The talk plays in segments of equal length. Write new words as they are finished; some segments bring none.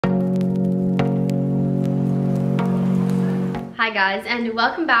Hi guys, and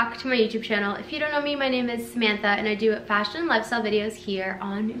welcome back to my YouTube channel. If you don't know me, my name is Samantha and I do fashion and lifestyle videos here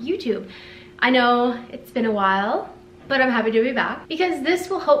on YouTube. I know it's been a while, but I'm happy to be back because this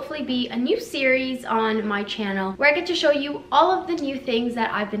will hopefully be a new series on my channel where I get to show you all of the new things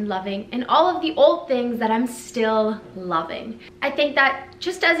that I've been loving and all of the old things that I'm still loving. I think that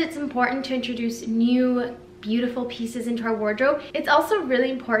just as it's important to introduce new beautiful pieces into our wardrobe, it's also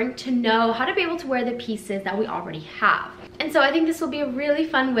really important to know how to be able to wear the pieces that we already have. And so I think this will be a really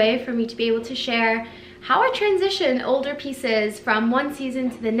fun way for me to be able to share how I transition older pieces from one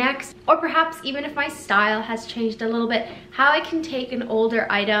season to the next, or perhaps even if my style has changed a little bit, how I can take an older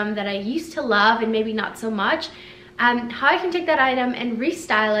item that I used to love and maybe not so much, how I can take that item and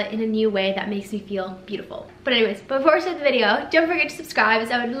restyle it in a new way that makes me feel beautiful. But anyways, before I start the video, don't forget to subscribe, as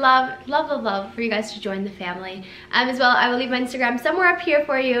I would love for you guys to join the family. As well, I will leave my Instagram somewhere up here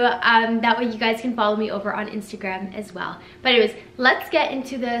for you. That way you guys can follow me over on Instagram as well. But anyways, let's get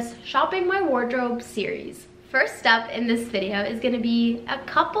into this Shopping My Wardrobe series. First up in this video is going to be a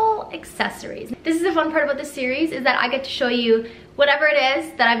couple accessories. This is the fun part about this series, is that I get to show you whatever it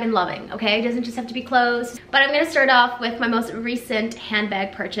is that I've been loving, okay? It doesn't just have to be clothes. But I'm going to start off with my most recent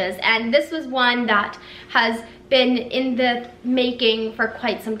handbag purchase. And this was one that has been in the making for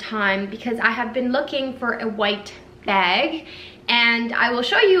quite some time because I have been looking for a white bag. And I will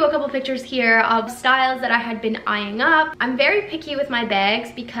show you a couple pictures here of styles that I had been eyeing up. I'm very picky with my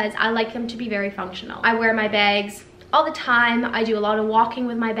bags because I like them to be very functional. I wear my bags all the time. I do a lot of walking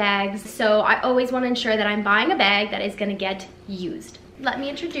with my bags, so I always want to ensure that I'm buying a bag that is going to get used. Let me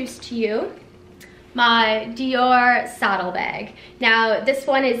introduce to you my Dior saddle bag. Now this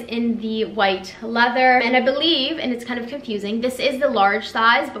one is in the white leather, and I believe, and it's kind of confusing, this is the large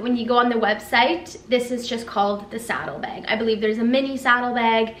size, but when you go on the website, this is just called the saddle bag. I believe there's a mini saddle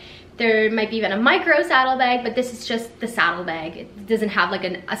bag, there might be even a micro saddle bag, but this is just the saddle bag. It doesn't have like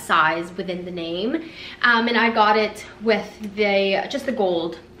a size within the name. And I got it with just the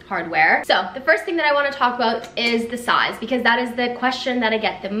gold hardware. So the first thing that I want to talk about is the size, because that is the question that I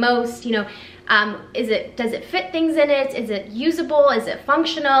get the most. You know, does it fit things in it? Is it usable? Is it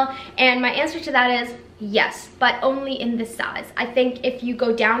functional? And my answer to that is yes, but only in this size. I think if you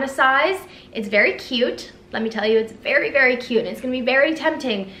go down a size, it's very cute. Let me tell you, it's very cute, and it's gonna be very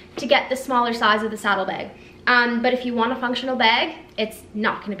tempting to get the smaller size of the saddle bag. But if you want a functional bag, it's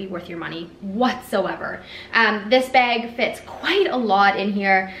not gonna be worth your money whatsoever. This bag fits quite a lot in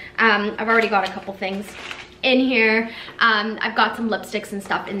here. I've already got a couple things in here. I've got some lipsticks and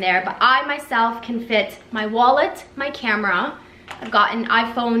stuff in there, but I myself can fit my wallet, my camera. I've got an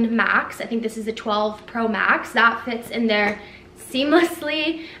iPhone Max. I think this is a 12 Pro Max. That fits in there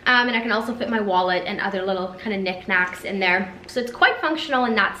seamlessly, and I can also fit my wallet and other little kind of knickknacks in there. So it's quite functional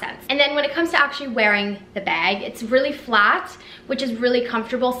in that sense. And then when it comes to actually wearing the bag, it's really flat, which is really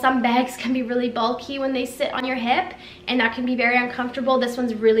comfortable. Some bags can be really bulky when they sit on your hip, and that can be very uncomfortable. This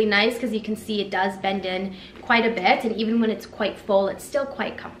one's really nice because you can see it does bend in quite a bit, and even when it's quite full, it's still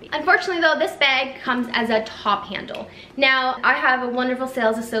quite comfy. Unfortunately though, this bag comes as a top handle. Now, I have a wonderful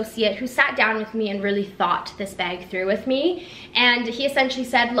sales associate who sat down with me and really thought this bag through with me. And he essentially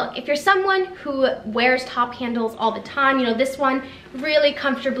said, look, if you're someone who wears top handles all the time, you know, this one really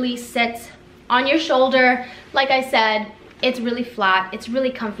comfortably sits on your shoulder. Like I said, it's really flat. It's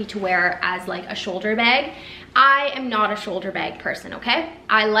really comfy to wear as like a shoulder bag. I am not a shoulder bag person, okay?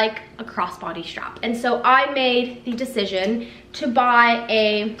 I like a crossbody strap. And so I made the decision to buy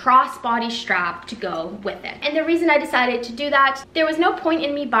a crossbody strap to go with it. And the reason I decided to do that, there was no point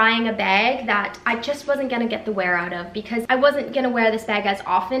in me buying a bag that I just wasn't gonna get the wear out of, because I wasn't gonna wear this bag as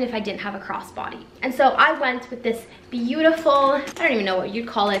often if I didn't have a crossbody. And so I went with this beautiful, I don't even know what you'd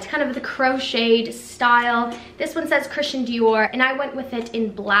call it, kind of the crocheted style. This one says Christian Dior, and I went with it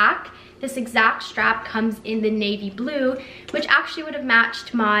in black. This exact strap comes in the navy blue, which actually would have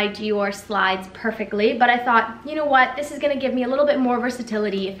matched my Dior slides perfectly, but I thought, you know what, this is gonna give me a little bit more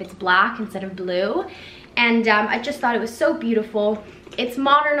versatility if it's black instead of blue. And I just thought it was so beautiful. It's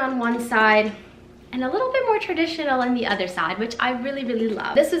modern on one side and a little bit more traditional on the other side, which I really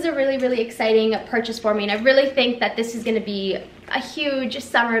love. This is a really exciting purchase for me, and I really think that this is gonna be a huge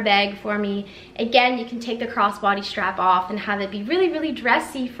summer bag for me. Again, you can take the crossbody strap off and have it be really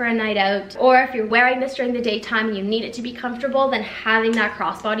dressy for a night out. Or if you're wearing this during the daytime and you need it to be comfortable, then having that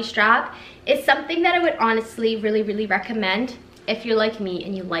crossbody strap is something that I would honestly really recommend if you're like me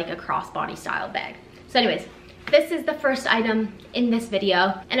and you like a crossbody style bag. So anyways, this is the first item in this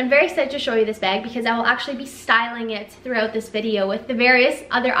video, and I'm very excited to show you this bag because I will actually be styling it throughout this video with the various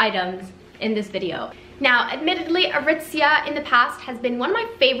other items in this video. Now, admittedly, Aritzia in the past has been one of my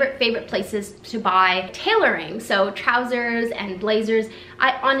favorite places to buy tailoring. So trousers and blazers,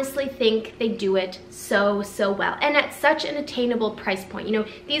 I honestly think they do it so well, and at such an attainable price point. You know,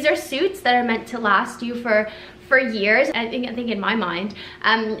 these are suits that are meant to last you for years. I think in my mind,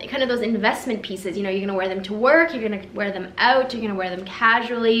 kind of those investment pieces. You know, you're gonna wear them to work, you're gonna wear them out, you're gonna wear them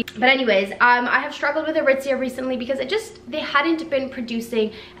casually. But anyways, I have struggled with Aritzia recently because they hadn't been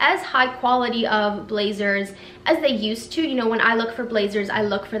producing as high quality of blazers as they used to. You know, when I look for blazers, I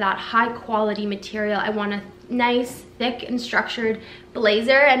look for that high quality material. I want a nice, thick and structured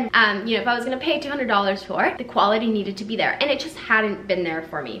blazer, and you know, if I was gonna pay $200 for it, the quality needed to be there, and it just hadn't been there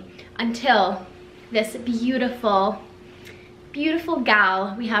for me until this beautiful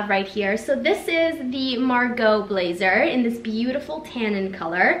gal we have right here. So this is the Margot blazer in this beautiful tannin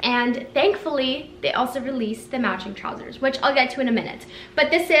color, and thankfully they also released the matching trousers, which I'll get to in a minute.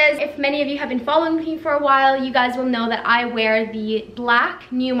 But this is, if many of you have been following me for a while, you guys will know that I wear the black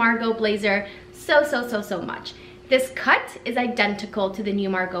new Margot blazer so much. This cut is identical to the new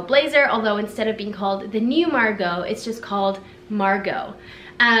Margot blazer, although instead of being called the new Margot, it's just called Margot.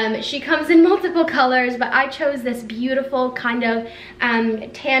 She comes in multiple colors, but I chose this beautiful kind of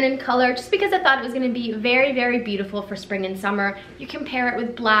tannin color just because I thought it was going to be very beautiful for spring and summer. You can pair it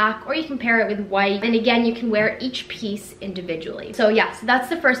with black or you can pair it with white, and again, you can wear each piece individually. So yeah, so that's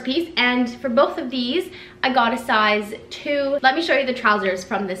the first piece, and for both of these I got a size 2. Let me show you the trousers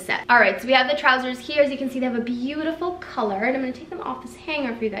from this set. All right, so we have the trousers here. As you can see, they have a beautiful color, and I'm going to take them off this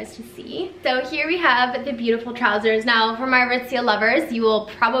hanger for you guys to see. So here we have the beautiful trousers. Now, for my Aritzia lovers, you will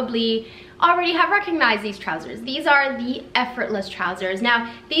probably already have recognized these trousers. These are the effortless trousers.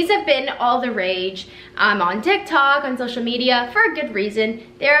 Now, these have been all the rage on TikTok, on social media, for a good reason.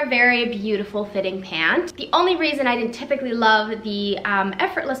 They're a very beautiful fitting pant. The only reason I didn't typically love the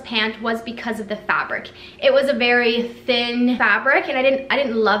effortless pant was because of the fabric. It was a very thin fabric, and I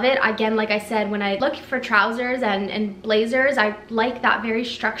didn't love it. Again, like I said, when I look for trousers and blazers, I like that very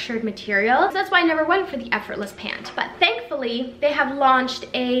structured material. So that's why I never went for the effortless pant. But thankfully, they have launched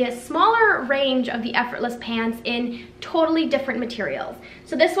a smaller range of the effortless pants in totally different materials.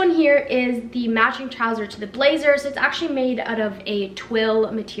 So this one here is the matching trouser to the blazer. So it's actually made out of a twill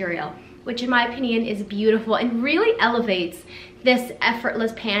material, which in my opinion is beautiful and really elevates this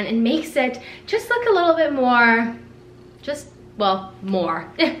effortless pant and makes it just look a little bit more, well, more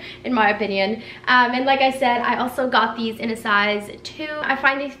in my opinion. And like I said, I also got these in a size 2. I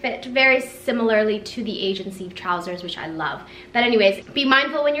find they fit very similarly to the agency trousers, which I love. But anyways, be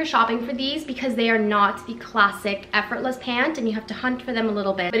mindful when you're shopping for these because they are not the classic effortless pant and you have to hunt for them a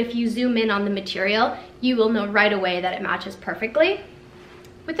little bit. But if you zoom in on the material, you will know right away that it matches perfectly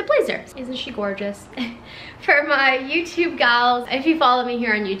with the blazer. Isn't she gorgeous? For my YouTube gals, if you follow me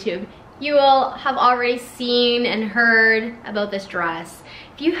here on YouTube, you will have already seen and heard about this dress.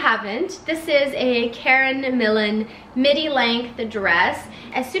 If you haven't, this is a Karen Millen midi length dress.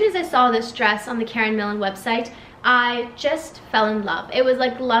 As soon as I saw this dress on the Karen Millen website, I just fell in love. It was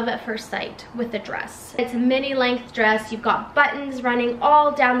like love at first sight with the dress. It's a midi length dress. You've got buttons running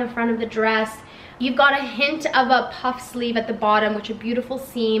all down the front of the dress. You've got a hint of a puff sleeve at the bottom, which is a beautiful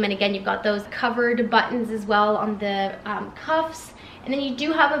seam. And again, you've got those covered buttons as well on the cuffs. And then you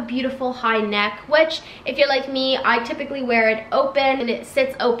do have a beautiful high neck, which if you're like me, I typically wear it open and it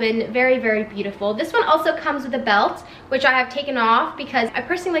sits open, very beautiful. This one also comes with a belt, which I have taken off because I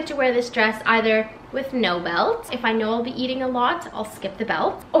personally like to wear this dress either with no belt. If I know I'll be eating a lot, I'll skip the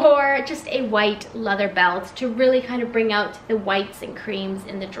belt, or just a white leather belt to really kind of bring out the whites and creams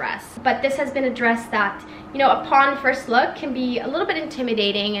in the dress. But this has been a dress that, you know, upon first look can be a little bit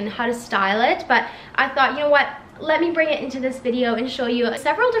intimidating and how to style it, but I thought, you know what, let me bring it into this video and show you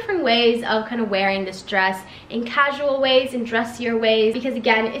several different ways of kind of wearing this dress in casual ways and dressier ways, because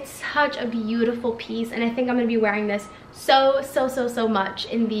again, it's such a beautiful piece and I think I'm gonna be wearing this so much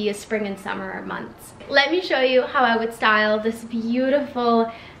in the spring and summer months. Let me show you how I would style this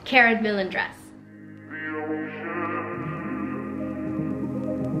beautiful Karen Millen dress.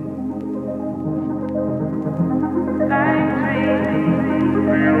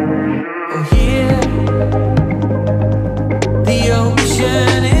 The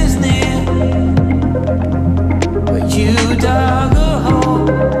ocean is near, where you dug a hole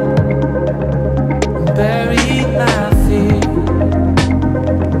and buried my fear.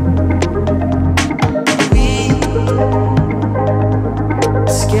 We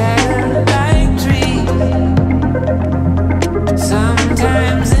scattered like trees,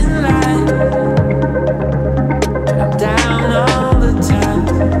 sometimes in light, but I'm down all the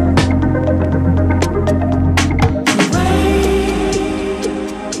time.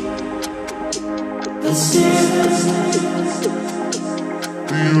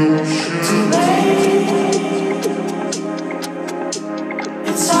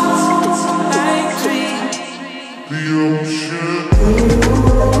 It's all like dreams.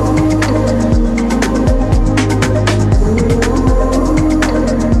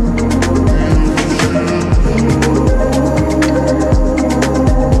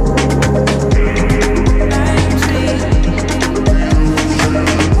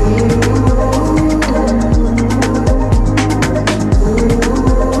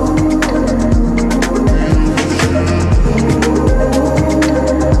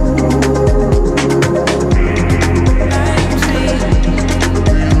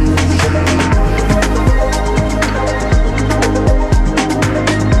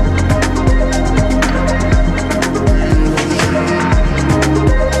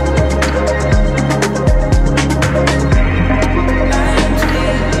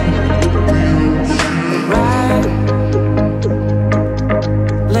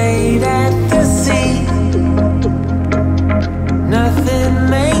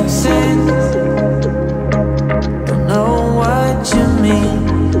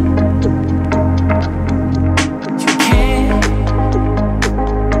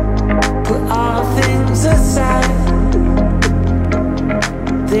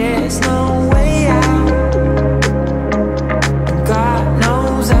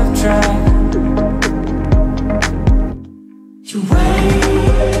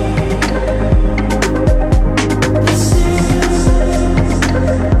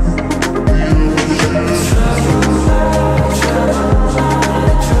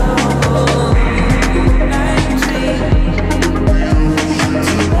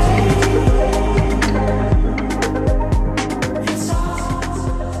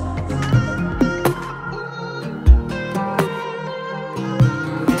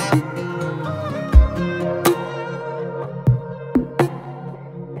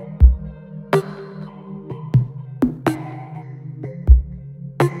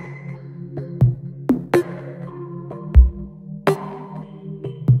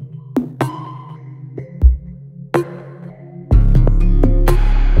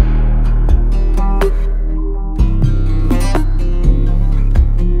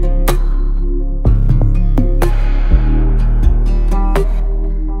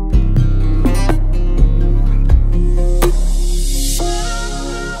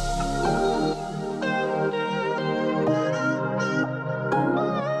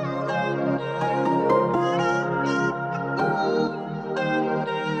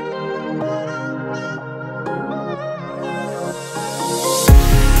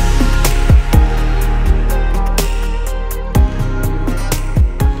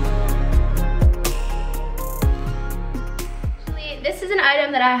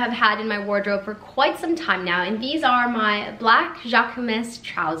 That I have had in my wardrobe for quite some time now, and these are my black Jacquemus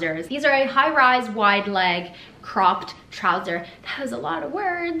trousers. These are a high-rise, wide-leg, cropped trouser. That was a lot of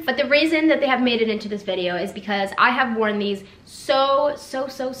words. But the reason that they have made it into this video is because I have worn these so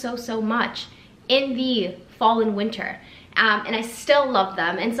much in the fall and winter. And I still love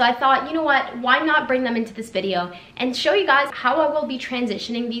them, and so I thought, you know what, why not bring them into this video and show you guys how I will be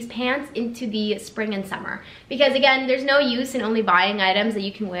transitioning these pants into the spring and summer. Because again, there's no use in only buying items that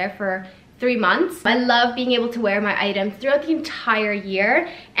you can wear for 3 months. I love being able to wear my items throughout the entire year,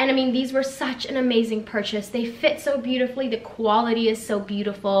 and I mean, these were such an amazing purchase. They fit so beautifully, the quality is so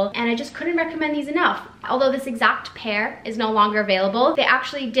beautiful, and I just couldn't recommend these enough. Although this exact pair is no longer available, they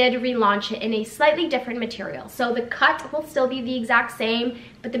actually did relaunch it in a slightly different material. So the cut will still be the exact same,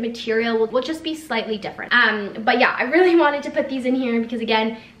 but the material will just be slightly different. But yeah, I really wanted to put these in here because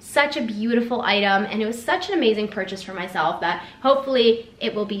again, such a beautiful item, and it was such an amazing purchase for myself that hopefully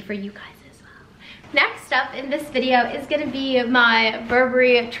it will be for you guys. Next up in this video is going to be my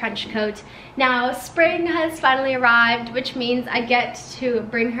Burberry trench coat. Now, spring has finally arrived, which means I get to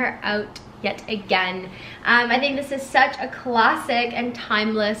bring her out yet again. I think this is such a classic and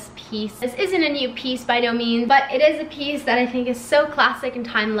timeless piece. This isn't a new piece by no means, but it is a piece that I think is so classic and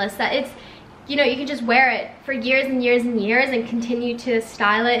timeless that it's, you know, you can just wear it for years and years and years and continue to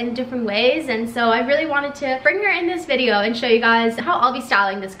style it in different ways. And so I really wanted to bring her in this video and show you guys how I'll be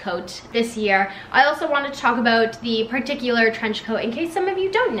styling this coat this year. I also wanted to talk about the particular trench coat in case some of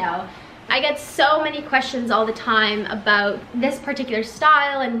you don't know. I get so many questions all the time about this particular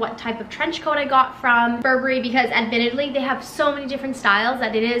style and what type of trench coat I got from Burberry, because admittedly they have so many different styles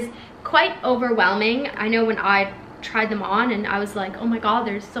that it is quite overwhelming. I know when I tried them on and I was like, oh my god,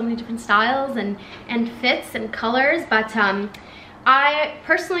 there's so many different styles and fits and colors, but I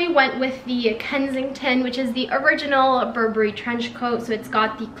personally went with the Kensington, which is the original Burberry trench coat. So it's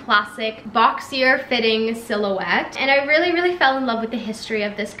got the classic boxier fitting silhouette. And I really fell in love with the history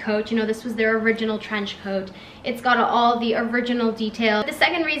of this coat. You know, this was their original trench coat. It's got all the original detail. The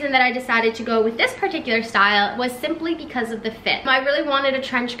second reason that I decided to go with this particular style was simply because of the fit. I really wanted a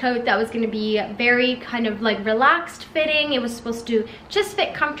trench coat that was going to be very kind of like relaxed fitting. It was supposed to just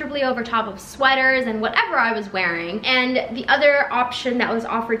fit comfortably over top of sweaters and whatever I was wearing. And the other option that was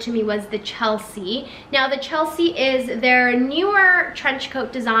offered to me was the Chelsea. Now the Chelsea is their newer trench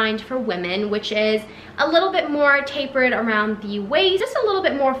coat designed for women, which is a little bit more tapered around the waist, just a little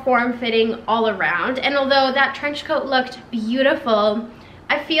bit more form-fitting all around. And although that trench coat looked beautiful,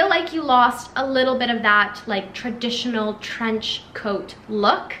 I feel like you lost a little bit of that like traditional trench coat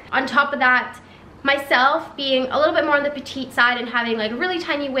look. On top of that, myself being a little bit more on the petite side and having like a really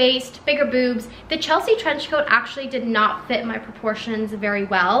tiny waist, bigger boobs, the Chelsea trench coat actually did not fit my proportions very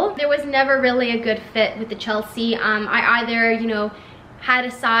well. There was never really a good fit with the Chelsea. I either, you know, had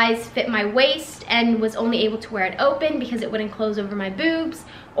a size fit my waist and was only able to wear it open because it wouldn't close over my boobs,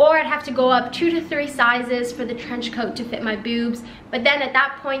 or I'd have to go up 2 to 3 sizes for the trench coat to fit my boobs. But then at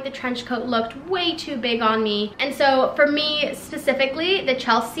that point, the trench coat looked way too big on me. And so for me specifically, the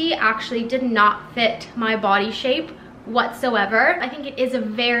Chelsea actually did not fit my body shape whatsoever. I think it is a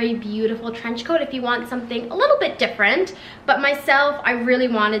very beautiful trench coat if you want something a little bit different, but myself, I really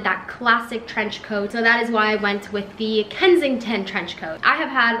wanted that classic trench coat, so that is why I went with the Kensington trench coat. I have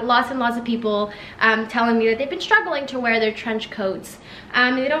had lots and lots of people telling me that they've been struggling to wear their trench coats.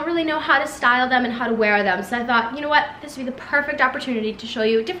 They don't really know how to style them and how to wear them, so I thought, you know what, this would be the perfect opportunity to show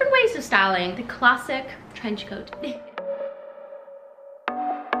you different ways of styling the classic trench coat.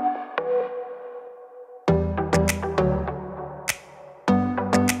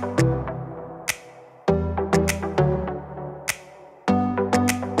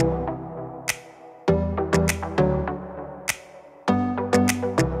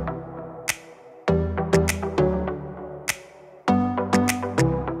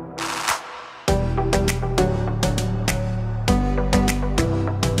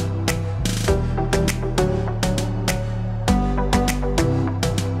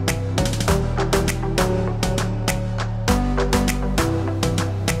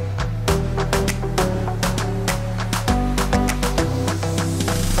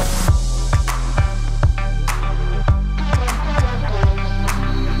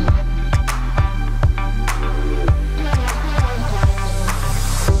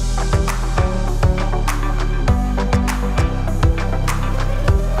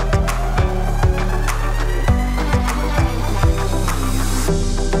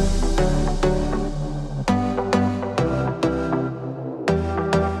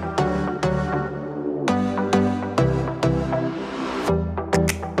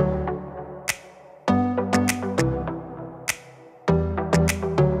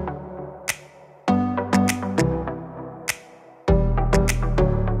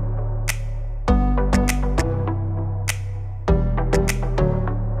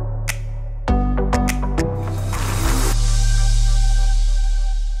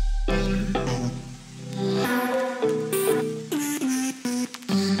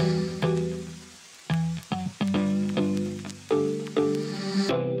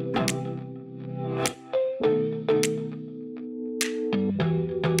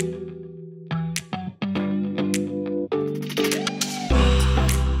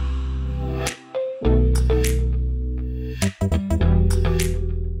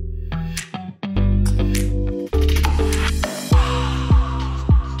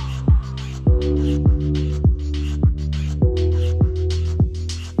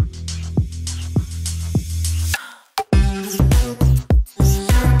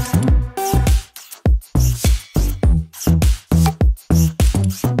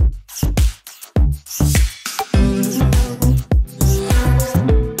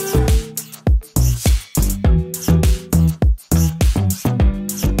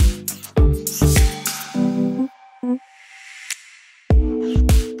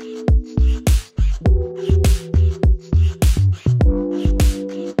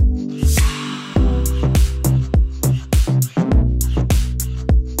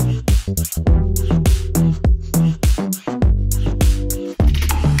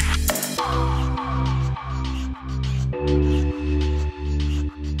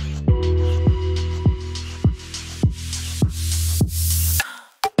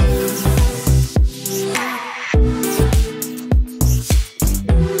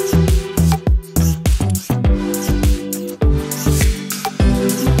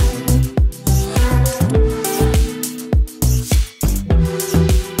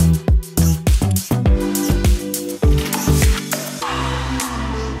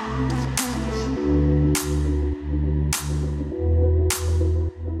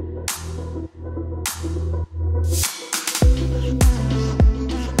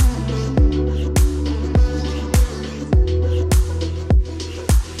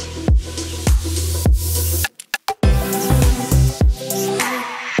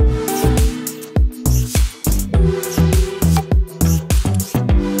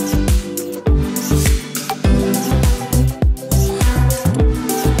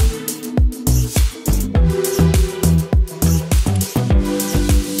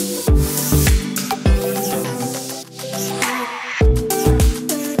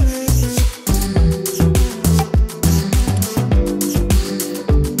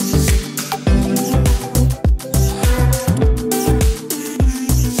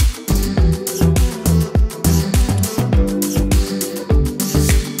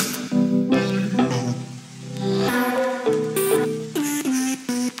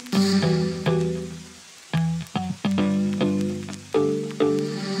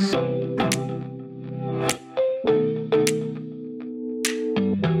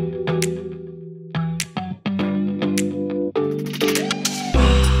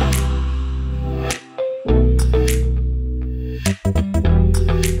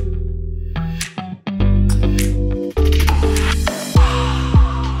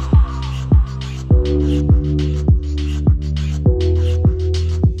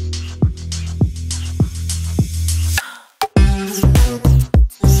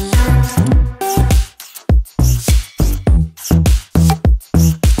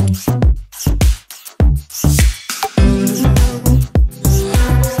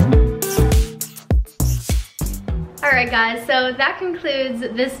 so that concludes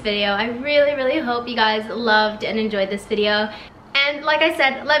this video. I really hope you guys loved and enjoyed this video. And like I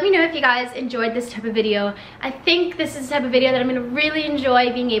said, let me know if you guys enjoyed this type of video. I think this is the type of video that I'm gonna really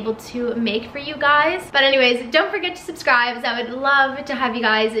enjoy being able to make for you guys. But anyways, don't forget to subscribe, as I would love to have you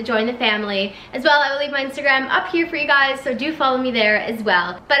guys join the family. As well, I will leave my Instagram up here for you guys, so do follow me there as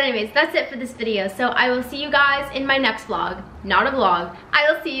well. But anyways, that's it for this video. So I will see you guys in my next vlog. Not a vlog.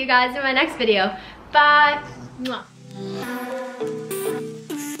 I will see you guys in my next video. Bye. Mwah.